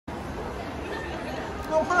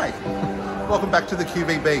Oh, hi. Welcome back to the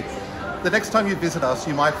QVB. The next time you visit us,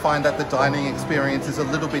 you might find that the dining experience is a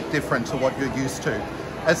little bit different to what you're used to.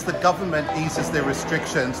 As the government eases their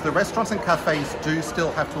restrictions, the restaurants and cafes do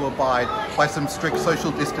still have to abide by some strict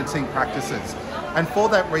social distancing practices. And for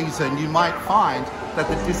that reason, you might find that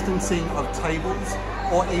the distancing of tables,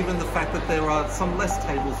 or even the fact that there are some less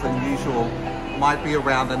tables than usual, might be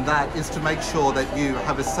around, and that is to make sure that you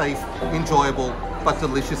have a safe, enjoyable, but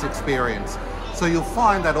delicious experience. So you'll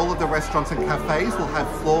find that all of the restaurants and cafes will have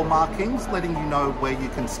floor markings letting you know where you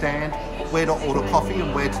can stand, where to order coffee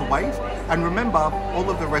and where to wait. And remember, all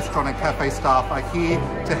of the restaurant and cafe staff are here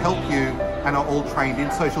to help you and are all trained in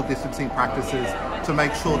social distancing practices to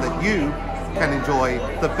make sure that you can enjoy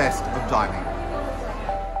the best of dining.